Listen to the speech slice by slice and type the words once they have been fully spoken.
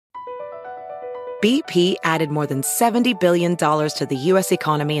BP added more than $70 billion to the U.S.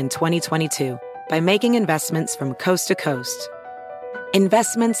 economy in 2022 by making investments from coast to coast.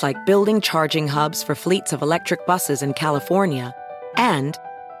 Investments like building charging hubs for fleets of electric buses in California and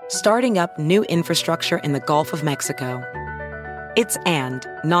starting up new infrastructure in the Gulf of Mexico. It's and,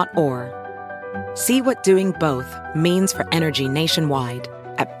 not or. See what doing both means for energy nationwide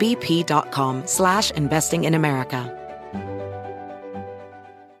at bp.com/investing in America.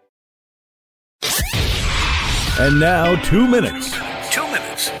 And now, 2 minutes. 2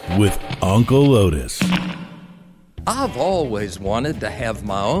 minutes. With Uncle Otis. I've always wanted to have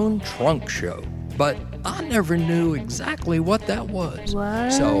my own trunk show, but I never knew exactly what that was.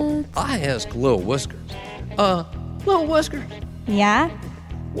 What? So I asked Lil Whiskers. Lil Whiskers, Yeah?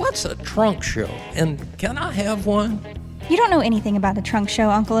 what's a trunk show, and can I have one? You don't know anything about a trunk show,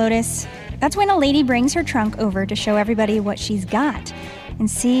 Uncle Otis. That's when a lady brings her trunk over to show everybody what she's got and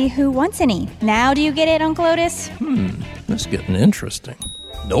see who wants any. Now do you get it, Uncle Otis? This is getting interesting.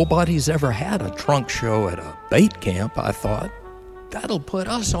 Nobody's ever had a trunk show at a bait camp, I thought. That'll put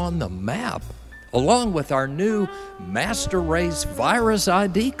us on the map, along with our new Master Race virus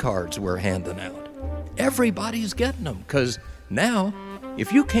ID cards we're handing out. Everybody's getting them, because now,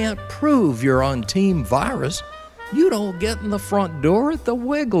 if you can't prove you're on Team Virus, you don't get in the front door at the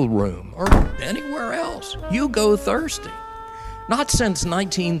Wiggle Room or anywhere else. You go thirsty. Not since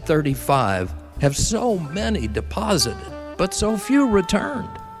 1935 have so many deposited, but so few returned.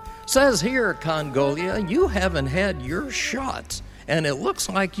 Says here, Congolia, you haven't had your shots, and it looks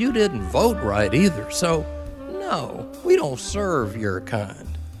like you didn't vote right either, so no, we don't serve your kind.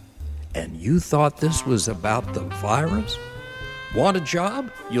 And you thought this was about the virus? Want a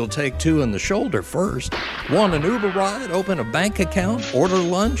job? You'll take 2 in the shoulder first. Want an Uber ride, open a bank account, order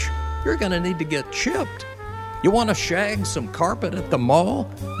lunch? You're gonna need to get chipped. You want to shag some carpet at the mall?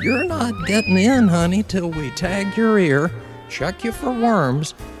 You're not getting in, honey, till we tag your ear, check you for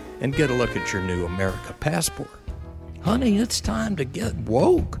worms, and get a look at your new America passport. Honey, it's time to get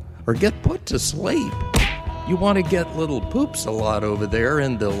woke or get put to sleep. You want to get little poops a lot over there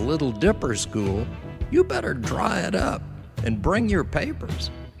in the Little Dipper school? You better dry it up and bring your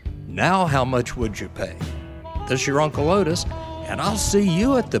papers. Now how much would you pay? This is your Uncle Otis, and I'll see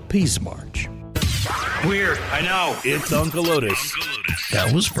you at the Peace March. Weird, I know. It's Uncle Otis.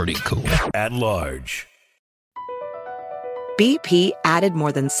 That was pretty cool. At large. BP added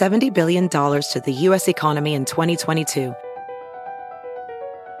more than $70 billion to the U.S. economy in 2022.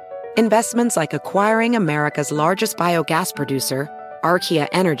 Investments like acquiring America's largest biogas producer, Archaea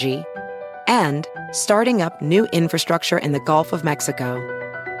Energy, and starting up new infrastructure in the Gulf of Mexico.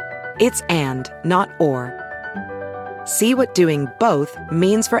 It's and, not or. See what doing both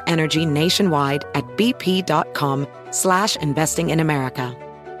means for energy nationwide at bp.com/investing in America.